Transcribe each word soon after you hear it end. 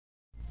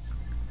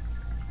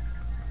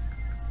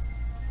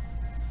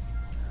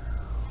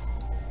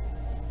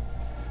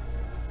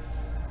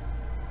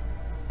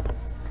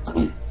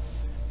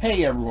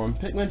Hey everyone,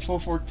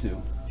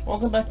 Pikmin442.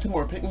 Welcome back to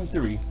more Pikmin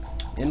 3.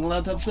 In the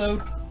last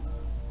episode,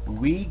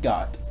 we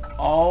got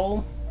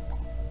all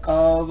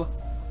of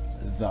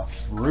the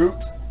fruit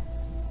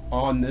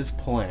on this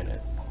planet.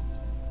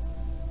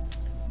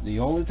 The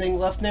only thing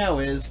left now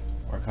is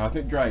our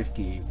cosmic drive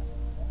key.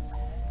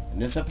 In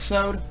this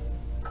episode,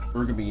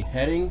 we're going to be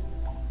heading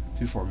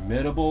to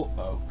Formidable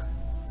Oak.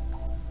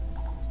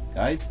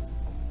 Guys,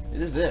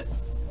 this is it.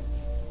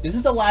 This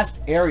is the last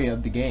area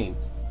of the game.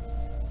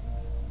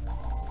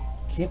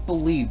 Can't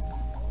believe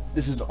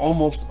this is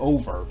almost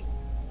over.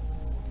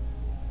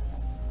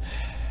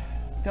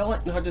 Felt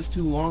like not just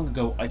too long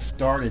ago I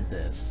started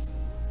this.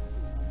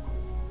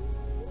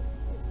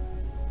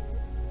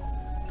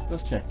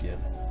 Let's check in.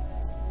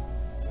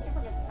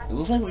 It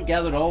looks like we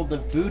gathered all the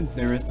food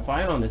there is to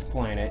find on this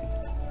planet.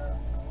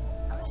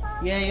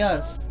 Yay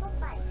us!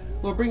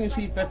 We'll bring the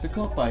seeds back to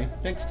Kopai.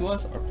 Thanks to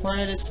us, our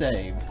planet is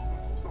saved.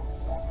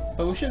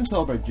 But we shouldn't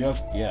celebrate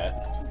just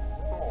yet.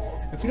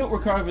 If we don't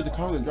recover the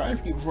common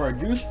drive key before our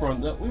juice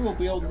runs up, we won't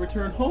be able to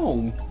return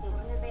home.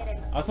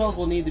 I felt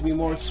we'll need to be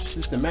more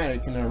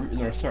systematic in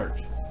our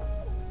search.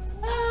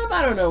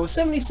 I don't know, with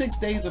 76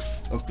 days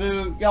of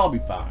food, y'all be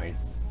fine.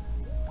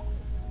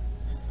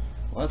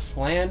 Let's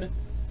land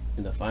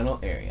in the final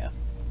area.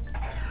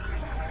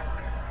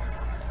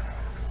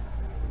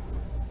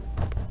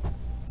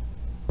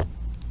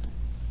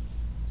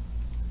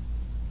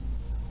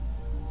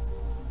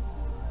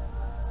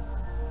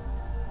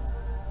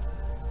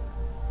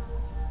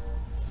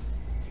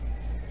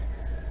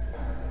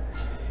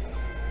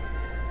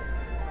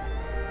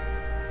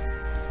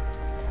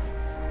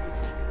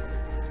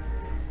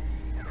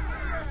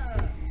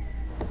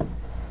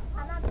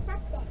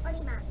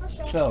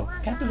 So,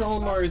 Captain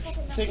Olimar's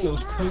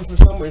signals come from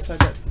somewhere inside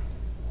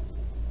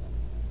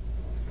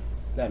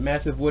that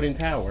massive wooden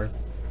tower.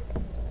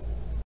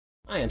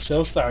 I am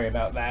so sorry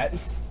about that.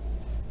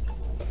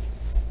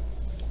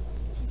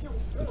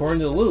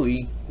 According to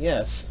Louie,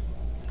 yes.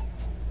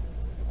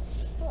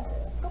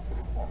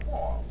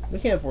 We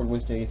can't afford to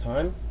waste any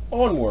time.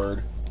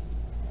 Onward!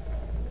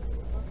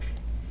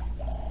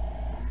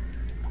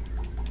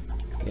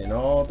 Getting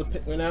all the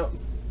Pikmin out.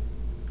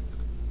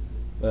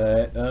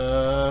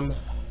 But,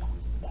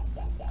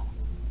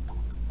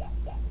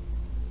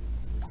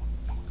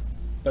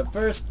 But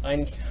first,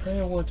 I kind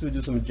of want to do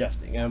some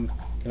adjusting. Can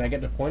I get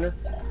the pointer?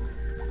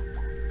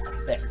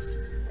 There.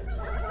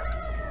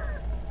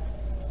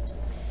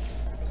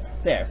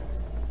 There.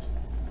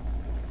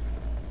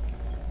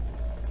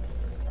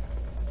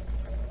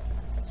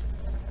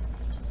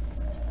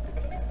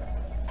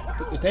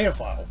 The data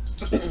file.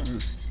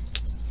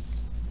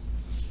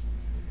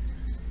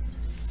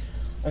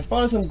 I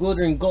spotted some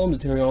glittering gold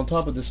material on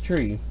top of this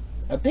tree.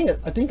 I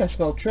think I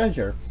smell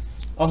treasure.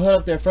 I'll head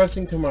up there first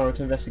thing tomorrow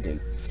to investigate.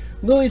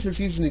 Louie's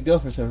refusing to go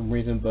for some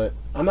reason, but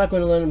I'm not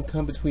going to let him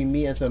come between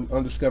me and some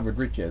undiscovered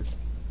riches.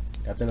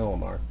 Captain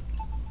Olimar.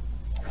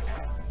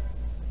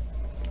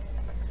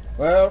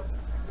 Well...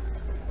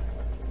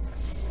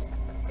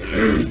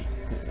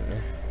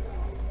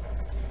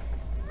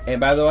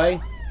 And by the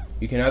way,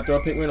 you cannot throw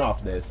Pikmin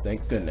off this,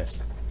 thank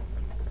goodness.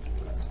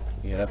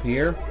 Get up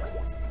here.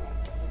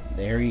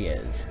 There he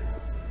is.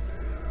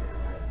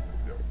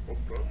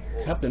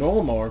 Captain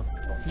Olimar?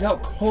 He's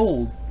out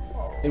cold.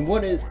 And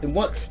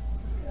what's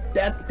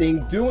that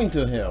thing doing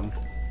to him?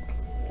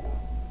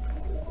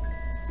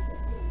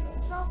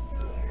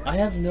 I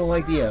have no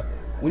idea.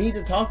 We need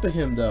to talk to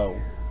him though.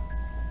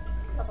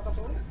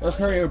 Let's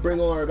hurry and bring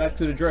Olimar back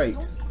to the Drake.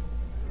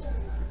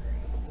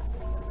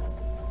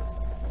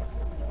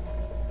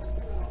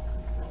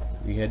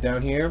 We head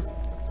down here.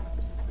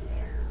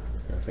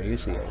 Okay, you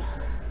see it.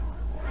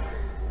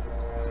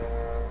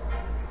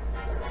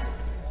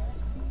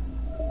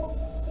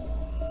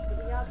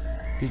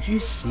 Did you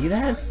see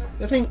that?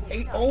 The thing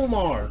ate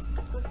Olimar!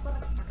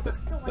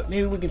 But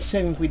maybe we can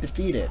save him if we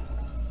defeat it.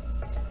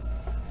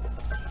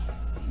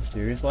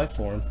 Mysterious life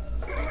form.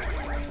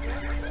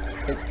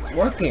 It's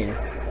working!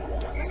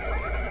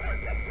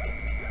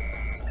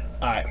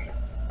 Alright.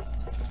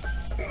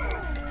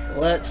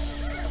 Let's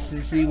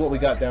see what we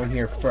got down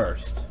here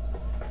first.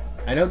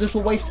 I know this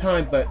will waste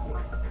time, but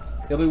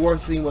it'll be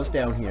worth seeing what's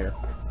down here.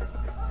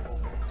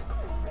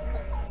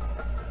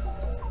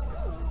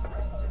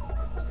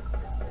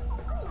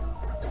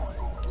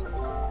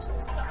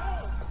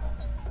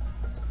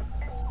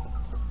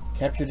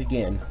 Captured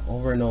again,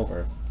 over and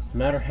over. No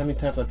matter how many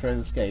times I try to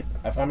escape,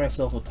 I find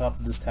myself on top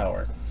of this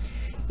tower.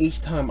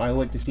 Each time I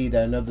wait to see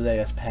that another day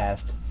has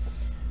passed.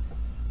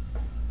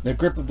 The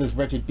grip of this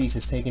wretched beast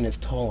has taken its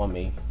toll on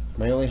me.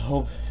 My only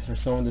hope is for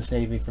someone to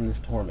save me from this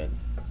torment.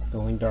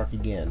 Going dark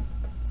again.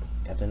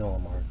 Captain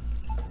Olimar.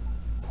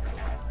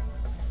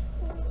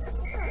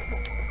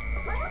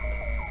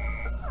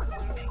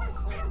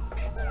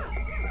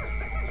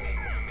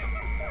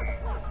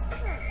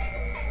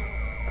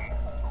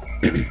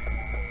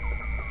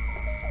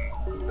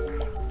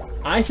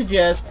 I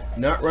suggest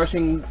not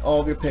rushing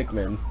all of your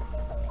Pikmin.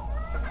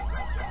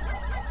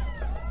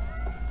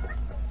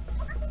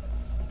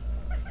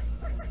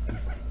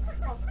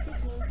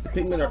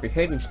 Pikmin are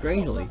behaving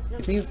strangely.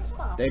 It seems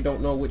they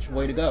don't know which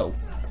way to go.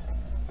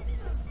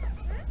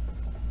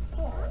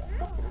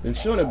 Then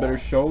Shona better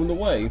show them the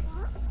way.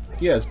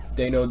 Yes,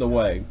 they know the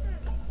way.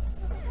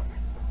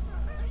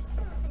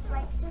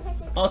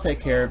 I'll take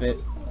care of it.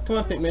 Come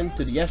on, Pikmin,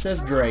 to the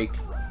SS Drake.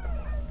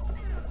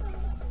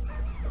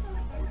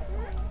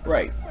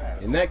 Right.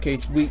 In that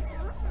case,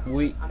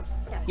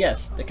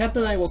 yes, the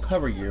captain and I will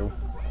cover you.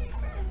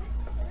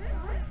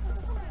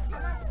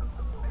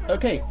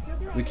 Okay,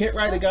 we can't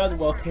ride the god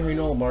while carrying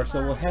Olimar,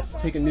 so we'll have to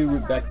take a new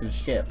route back to the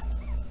ship.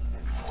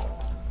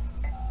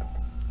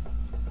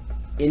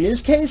 In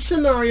this case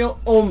scenario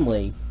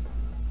only,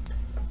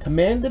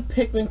 command the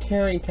Pikmin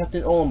carrying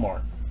Captain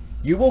Olimar.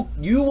 You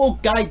will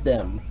guide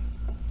them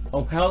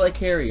on how they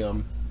carry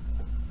them.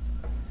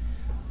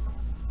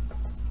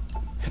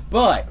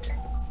 But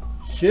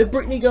should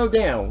Brittany go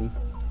down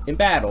in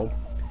battle,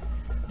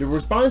 the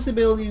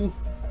responsibility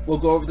will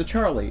go over to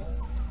Charlie.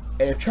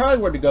 And if Charlie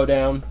were to go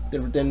down,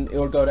 then it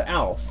would go to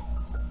Alf.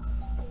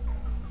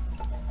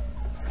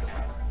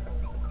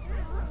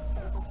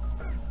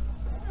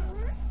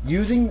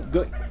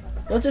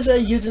 Let's just say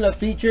using a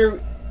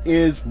feature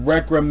is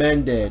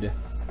recommended.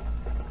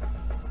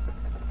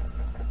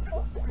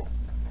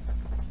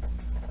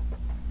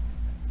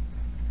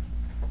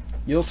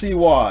 You'll see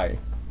why.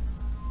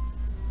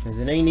 Because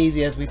it ain't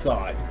easy as we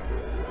thought.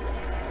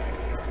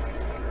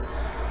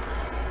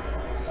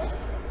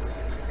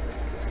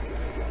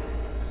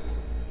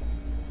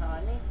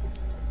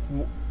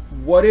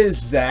 What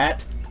is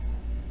that?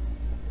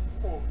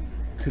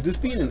 Could this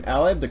be an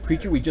ally of the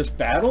creature we just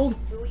battled?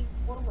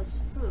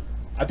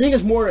 I think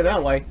it's more than an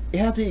ally. It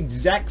has the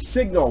exact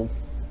signal.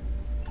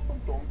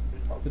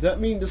 Does that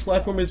mean this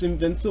life form is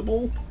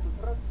invincible?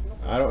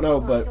 I don't know,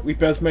 but we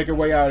best make our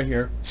way out of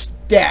here.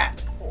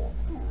 Stat!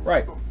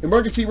 Right,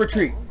 emergency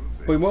retreat.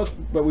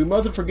 But we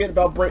mustn't forget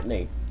about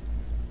Brittany.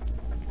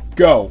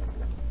 Go.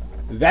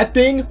 That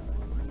thing?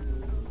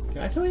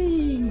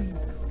 Actually...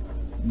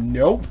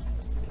 Nope.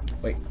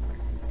 Wait.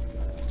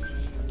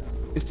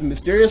 It's the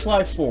mysterious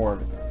life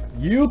form.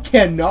 You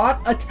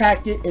cannot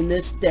attack it in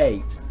this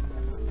state.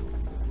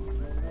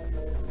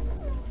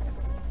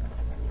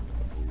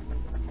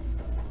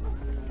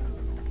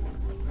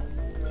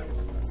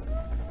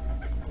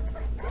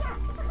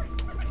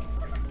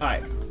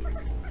 Alright.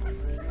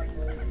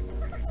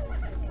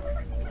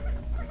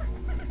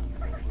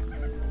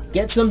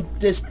 Get some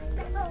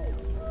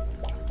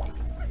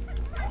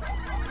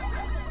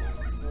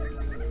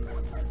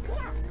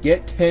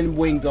Get 10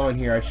 wings on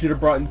here. I should have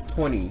brought in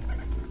 20.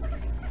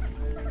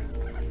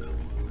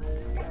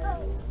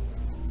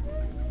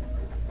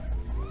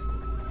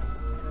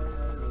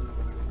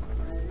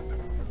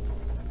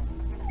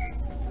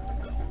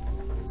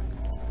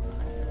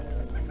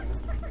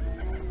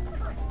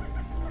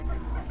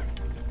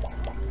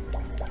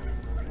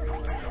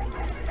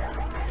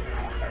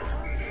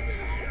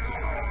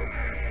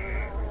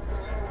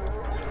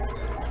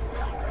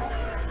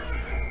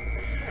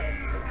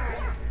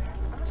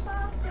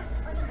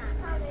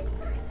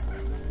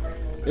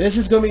 This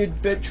is gonna be a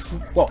bit.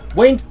 Well,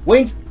 wait.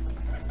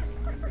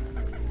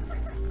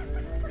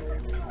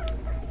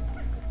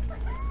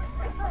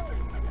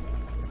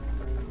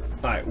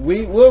 Alright,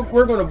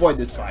 we're gonna avoid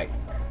this fight.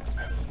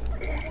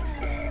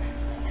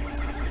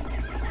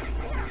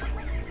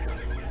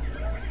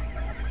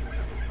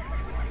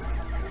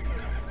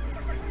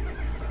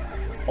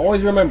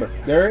 Always remember,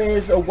 there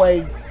is a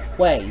way.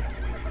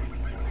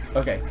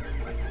 Okay.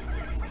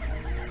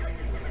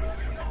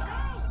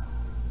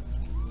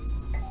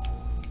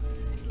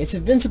 It's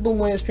invincible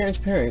when it's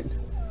transparent.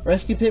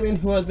 Rescue Pikmin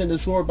who has been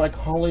absorbed by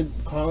calling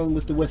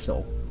with the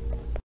whistle.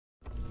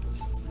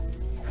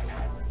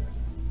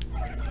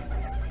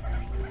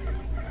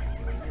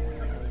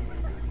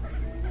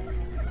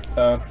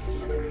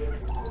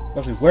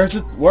 Let's see,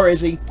 where is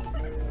he?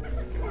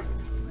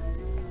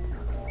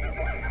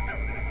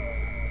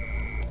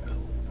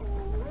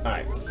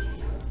 Alright.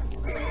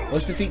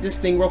 Let's defeat this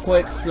thing real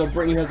quick so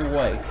Brittany has a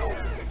way.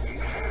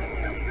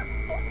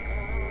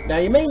 Now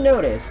you may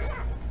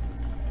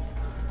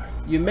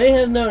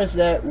have noticed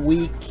that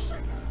we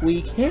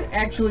can't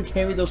actually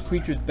carry those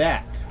creatures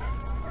back.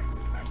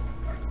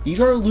 These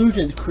are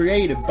illusions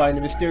created by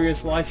the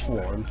mysterious life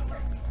form.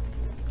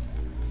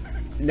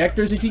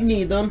 Nectars if you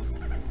need them.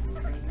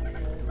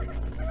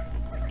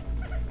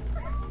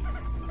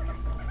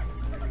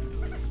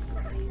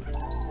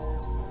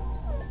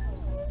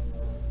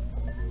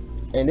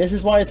 And this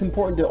is why it's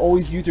important to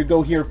always use your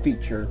go here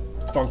feature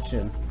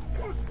function,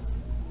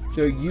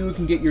 so you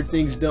can get your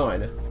things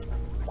done.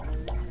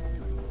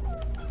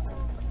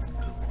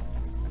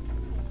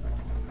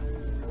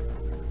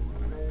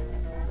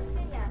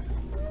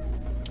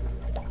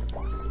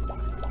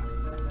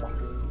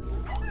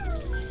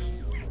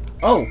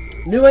 Oh,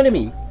 new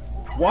enemy,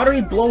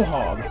 watery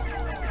blowhog.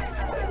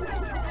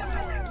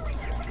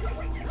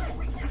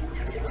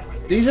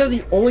 These are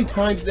the only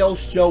times they'll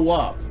show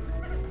up.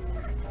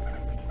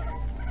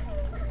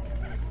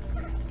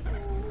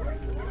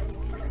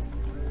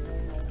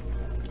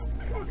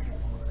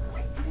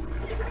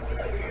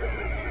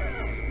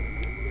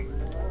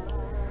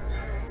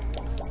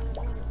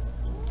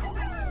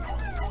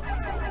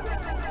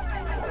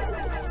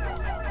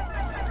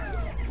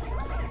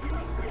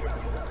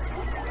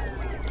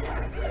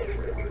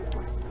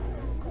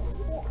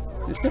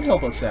 This could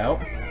help us out.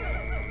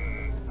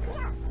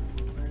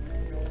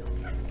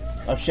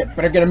 Oh shit,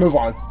 better get a move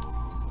on.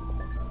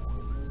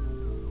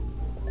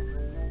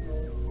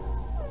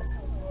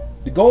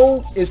 The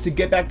goal is to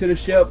get back to the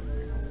ship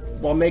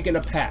while making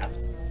a path.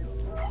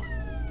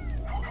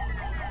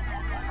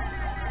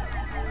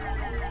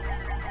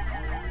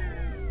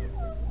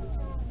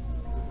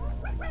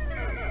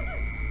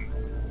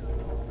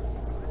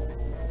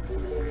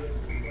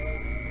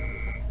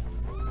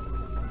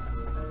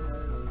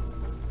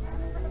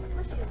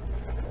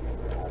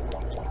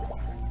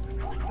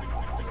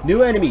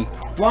 New enemy,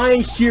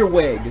 flying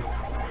shearwig.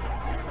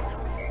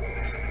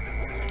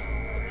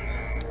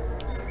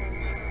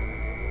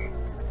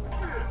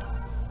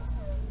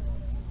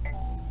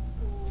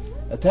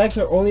 Attacks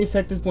are only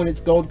effective when it's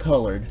gold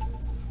colored.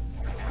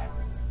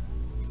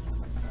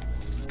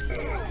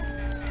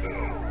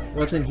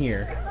 What's in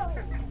here?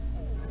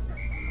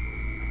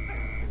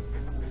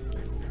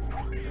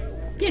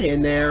 Get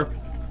in there.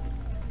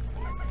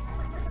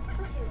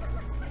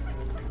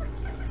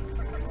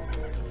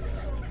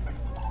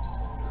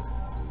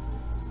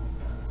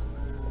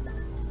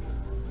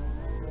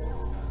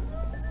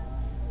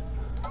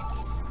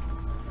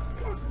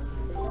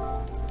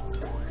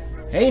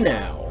 Hey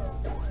now.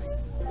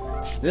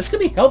 This could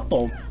be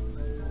helpful.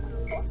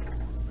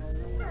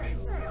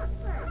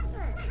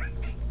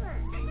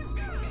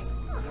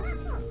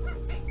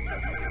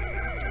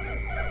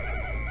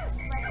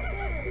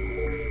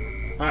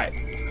 Alright.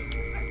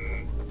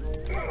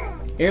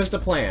 Here's the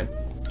plan.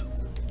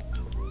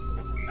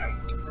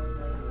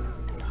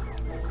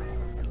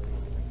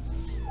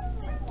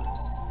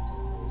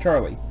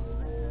 Charlie,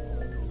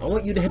 I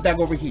want you to head back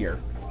over here.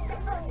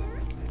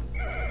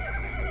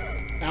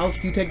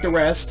 Alex, you take the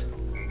rest.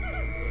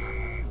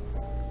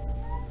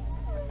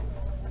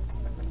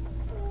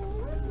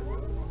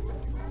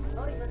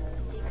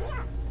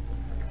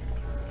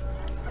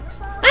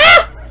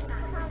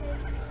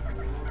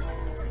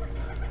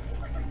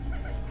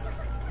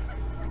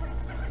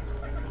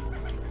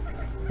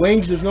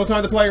 Wings, there's no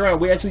time to play around.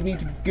 We actually need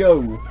to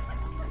go.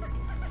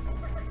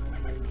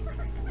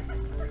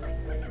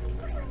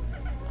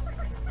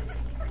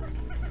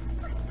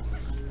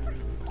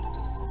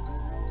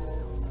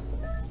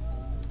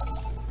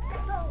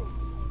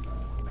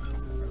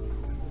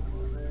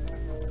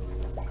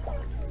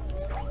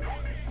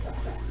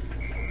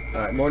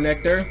 Alright, more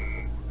nectar.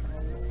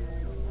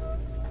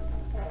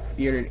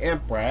 Bearded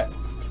amp rat.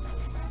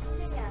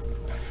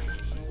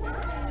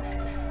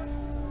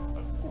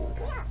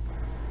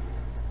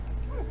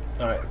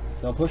 Alright,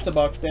 now push the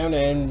box down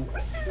and...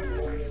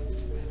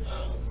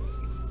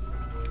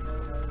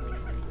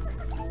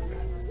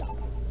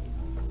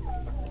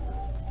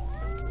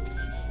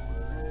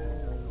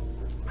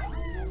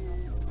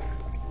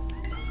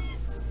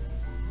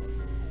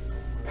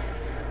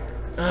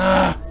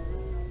 Ah!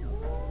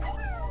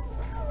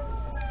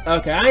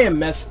 Okay, I am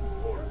messed...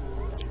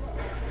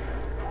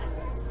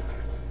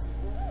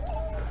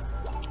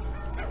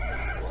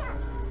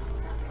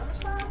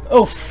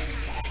 Oh,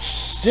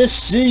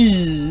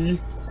 sissy!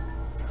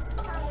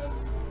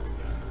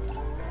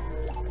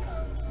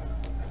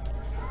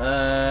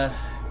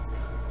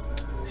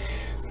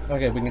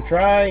 Okay, we can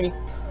try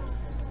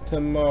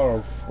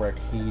tomorrow. Frick,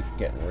 he's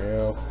getting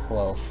real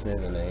close,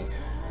 isn't he?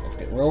 Let's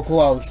get real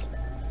close.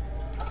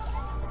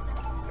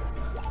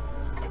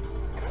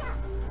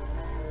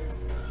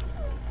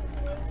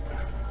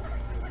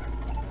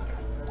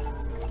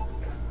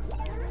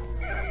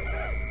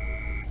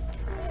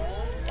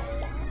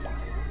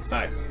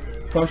 Alright,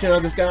 potion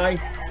on this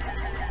guy.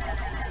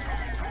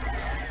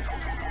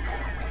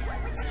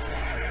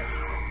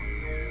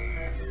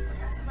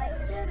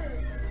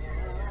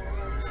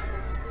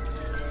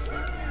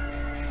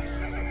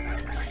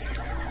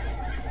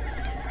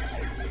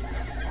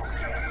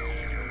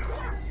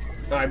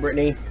 Alright,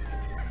 Brittany.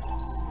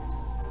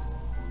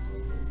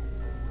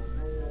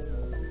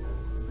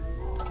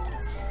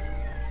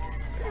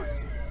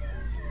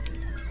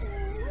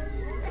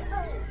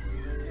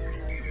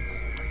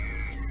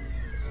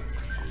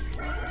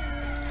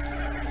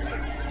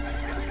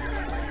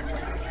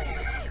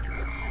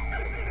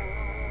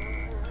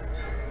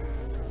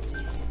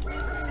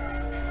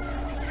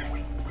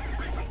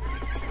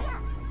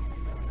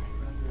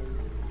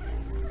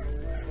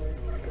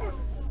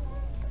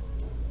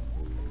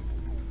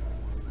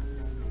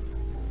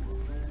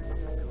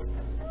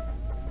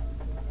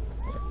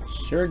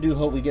 Sure do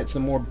hope we get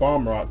some more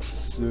bomb rocks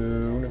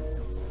soon.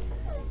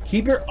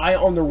 Keep your eye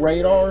on the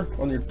radar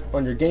on your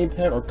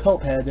gamepad or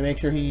coat pad to make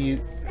sure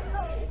he...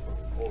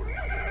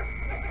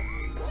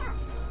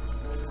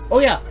 Oh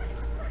yeah!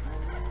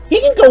 He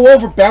can go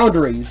over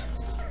boundaries!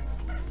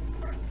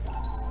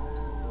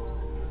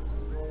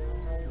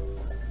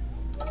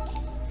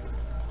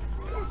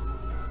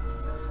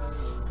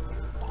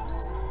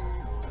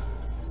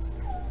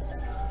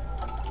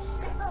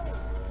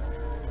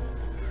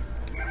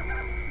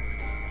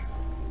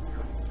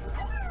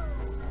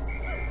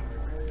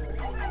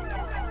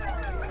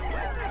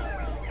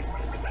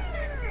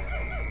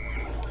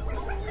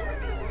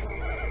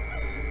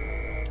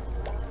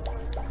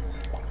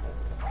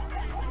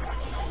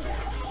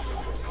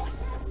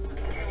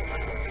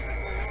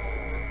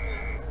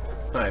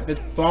 Alright, if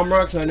it's bomb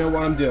rocks, I know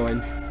what I'm doing.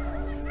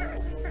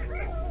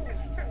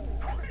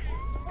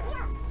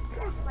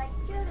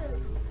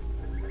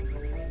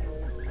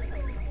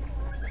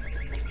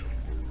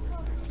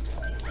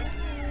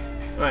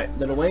 Alright,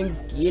 little Wayne,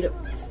 get it.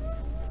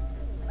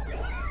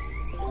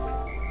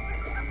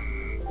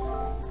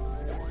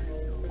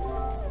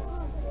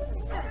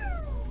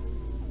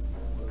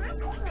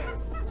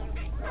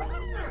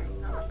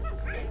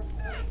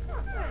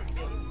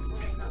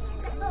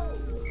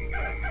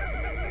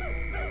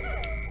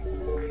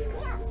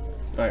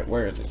 Alright,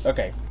 where is it?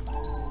 Okay.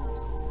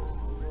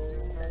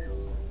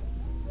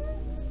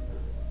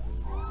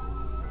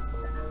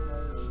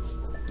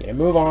 Yeah,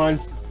 move on.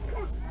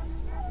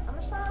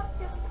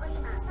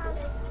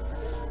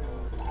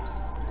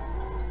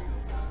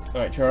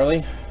 Alright,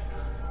 Charlie.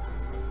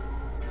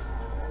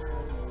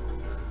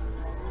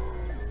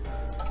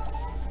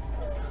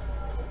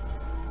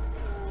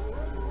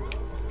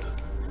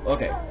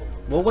 Okay.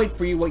 We'll wait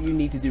for you what you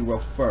need to do real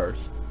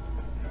first.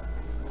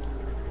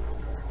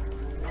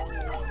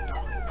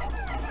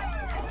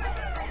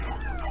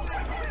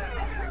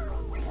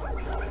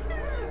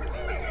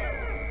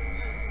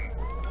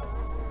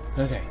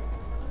 Okay.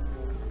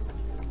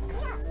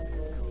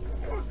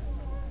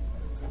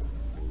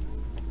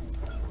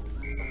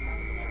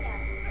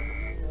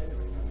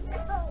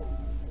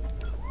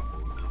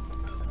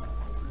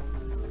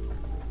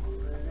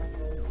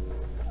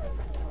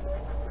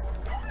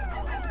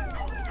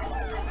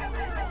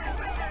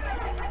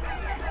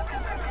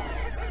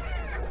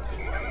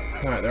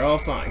 Alright, they're all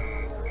fine.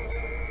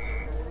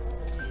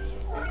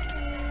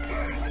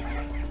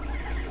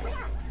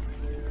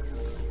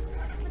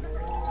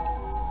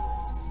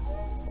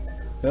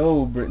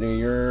 No, Brittany,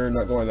 you're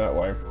not going that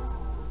way.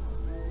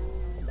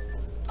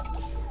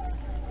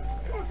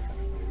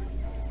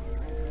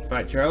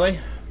 Alright, Charlie.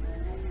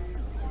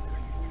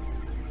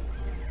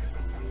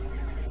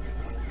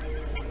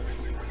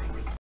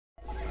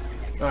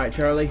 Alright,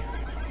 Charlie.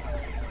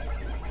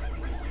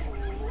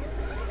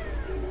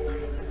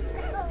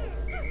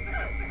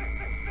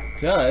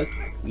 Because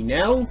we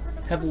now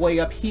have a way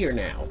up here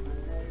now.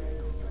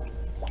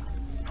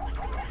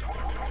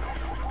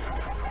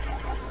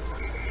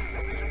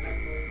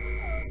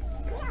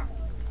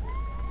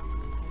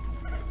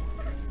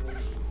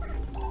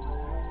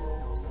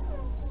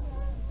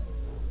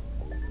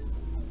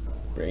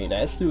 Brittany,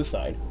 that's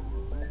suicide.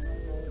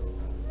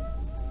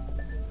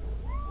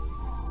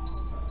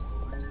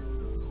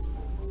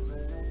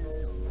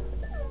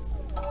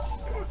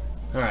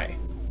 Alright.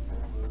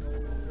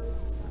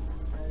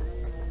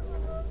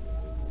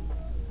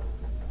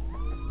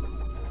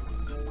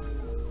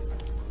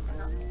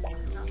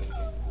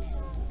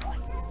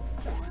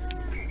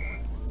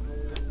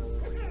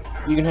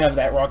 You can have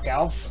that, Rock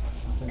Alf.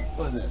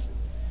 What is this?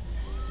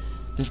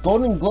 This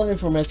golden glowing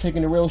form has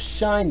taken a real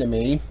shine to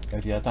me.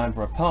 Guess you have time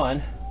for a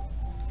pun.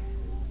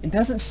 It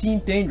doesn't seem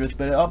dangerous,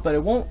 but it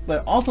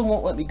also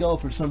won't let me go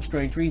for some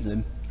strange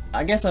reason.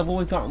 I guess I've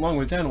always gotten along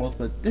with animals,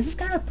 but this is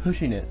kind of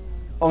pushing it.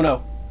 Oh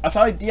no! I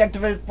thought I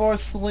deactivated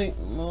forcefully.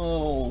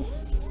 No.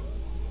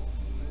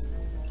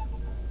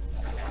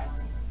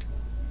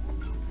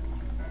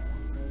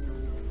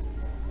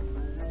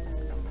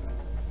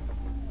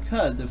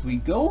 Because if we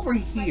go over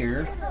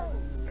here,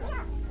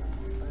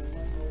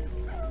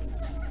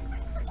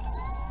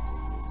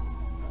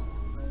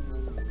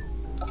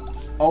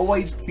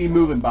 always be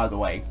moving, by the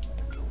way.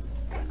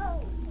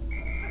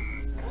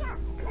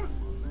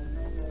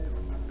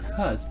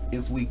 Because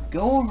if we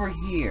go over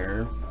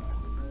here,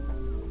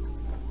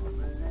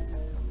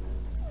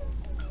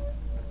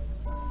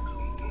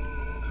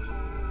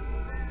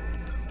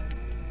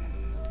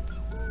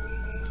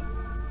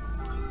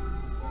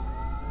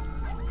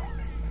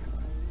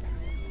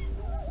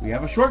 we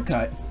have a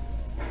shortcut.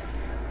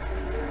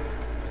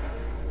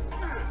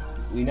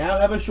 We now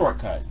have a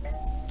shortcut.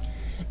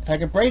 If I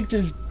can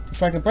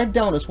break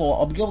down this wall,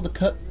 I'll be able to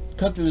cut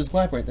through this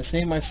labyrinth to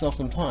save myself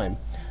some time.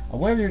 I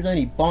wonder if there's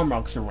any bomb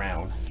rocks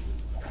around.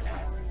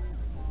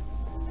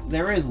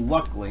 There is,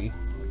 luckily.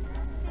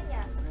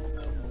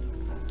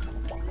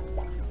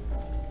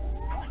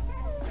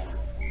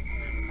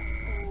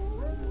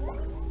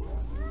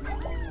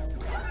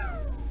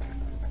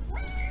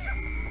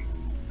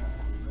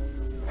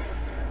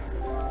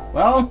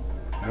 Well,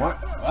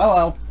 what?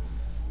 Well.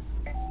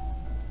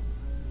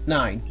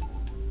 9.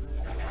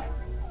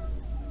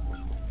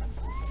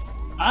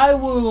 I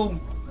will...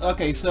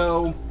 Okay,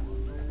 so...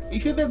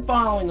 if you've been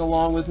following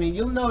along with me,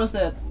 you'll notice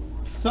that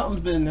something's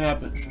been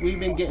happening. We've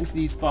been getting to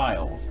these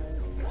files.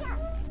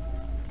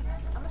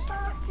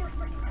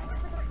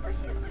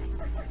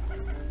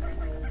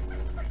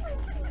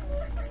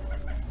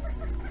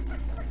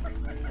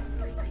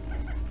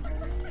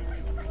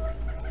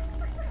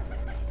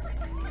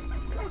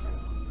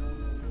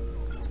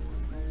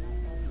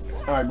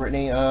 Alright,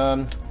 Brittany,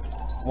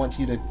 want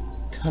you to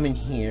come in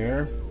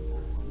here.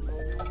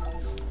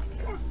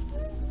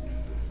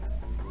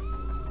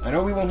 I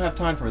know we won't have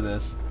time for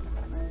this.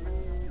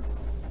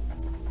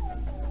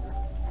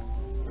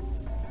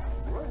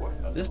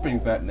 This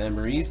brings back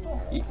memories.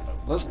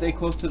 Let's stay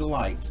close to the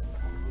lights.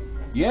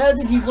 Yeah, I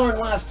think he's learned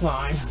last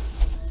time.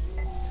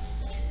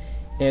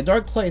 In a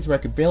dark place where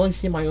I could barely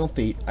see my own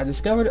feet, I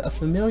discovered a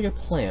familiar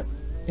plant.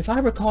 If I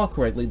recall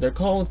correctly, they're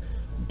called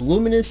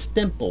bluminous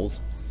dimples,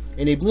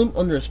 and they bloom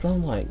under a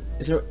strong light.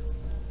 Is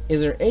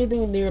there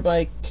anything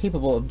nearby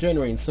capable of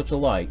generating such a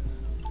light?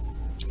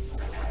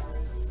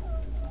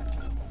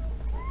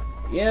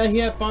 Yeah, he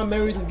had fond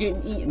memories of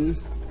getting eaten.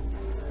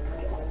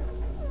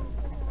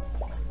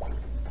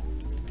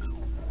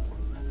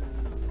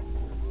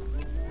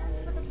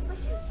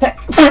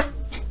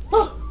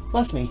 Oh,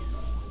 bless me.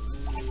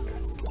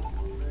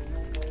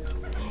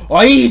 Oh,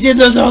 he did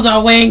those with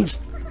the wings!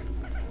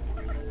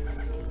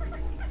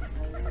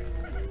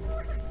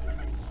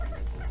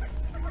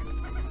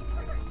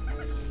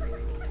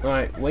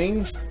 Alright,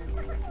 wings,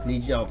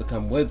 need y'all to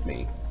come with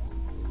me.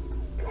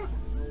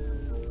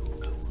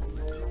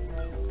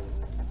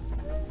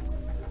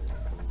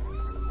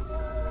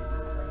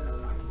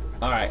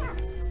 Alright.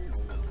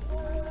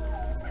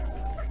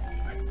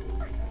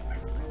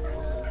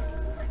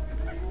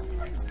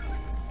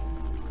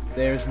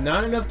 There's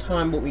not enough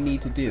time what we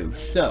need to do,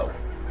 so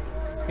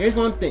here's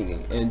what I'm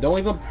thinking, and don't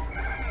even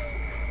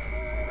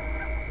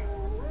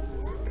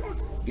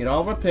get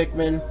all of our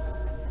Pikmin,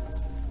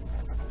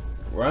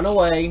 run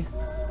away,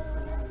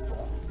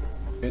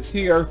 it's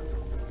here.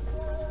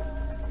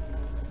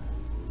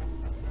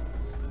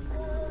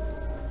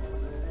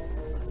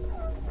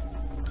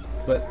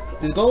 But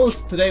the goal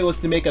today was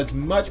to make as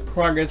much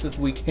progress as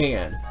we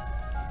can.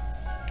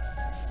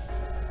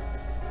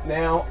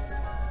 Now,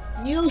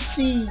 you'll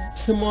see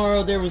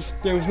tomorrow there was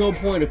no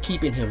point of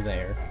keeping him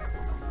there.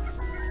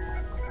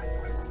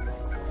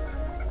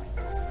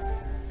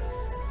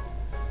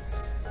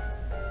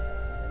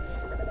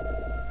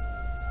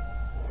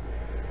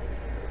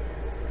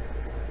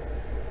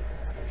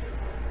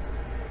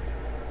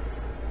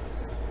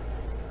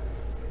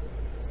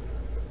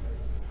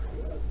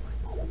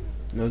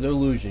 Another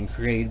illusion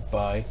created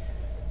by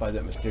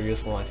that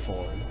mysterious life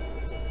form.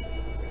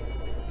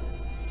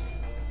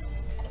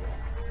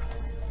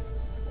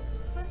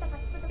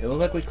 It looks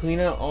like we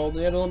clean out all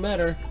the other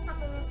matter.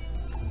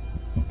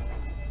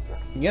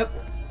 Yep.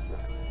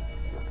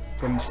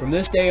 From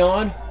this day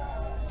on,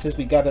 since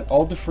we got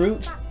all the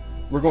fruits,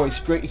 we're going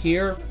straight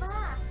here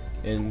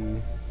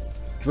and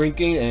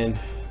drinking and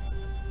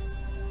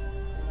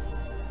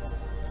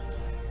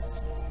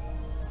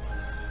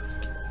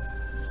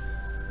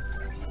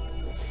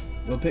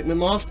no Pikmin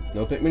lost,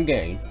 no Pikmin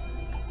gained.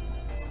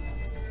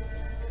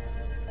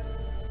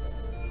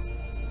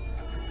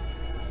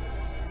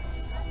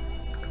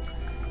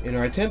 In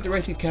our attempt to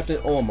rescue Captain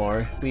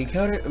Olimar, we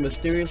encountered a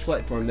mysterious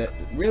life form that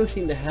really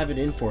seemed to have it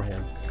in for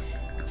him.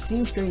 It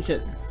seems strange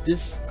that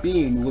this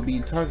being would be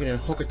targeting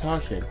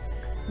Hokotashin.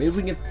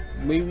 Maybe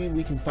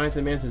we can find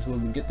some answers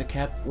when we get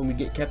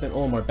Captain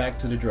Olimar back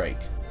to the Drake.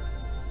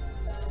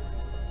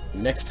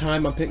 Next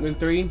time on Pikmin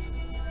 3,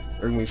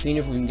 we're going to be seeing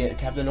if we can get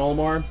Captain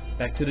Olimar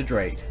back to the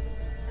Drake.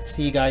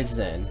 See you guys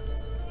then.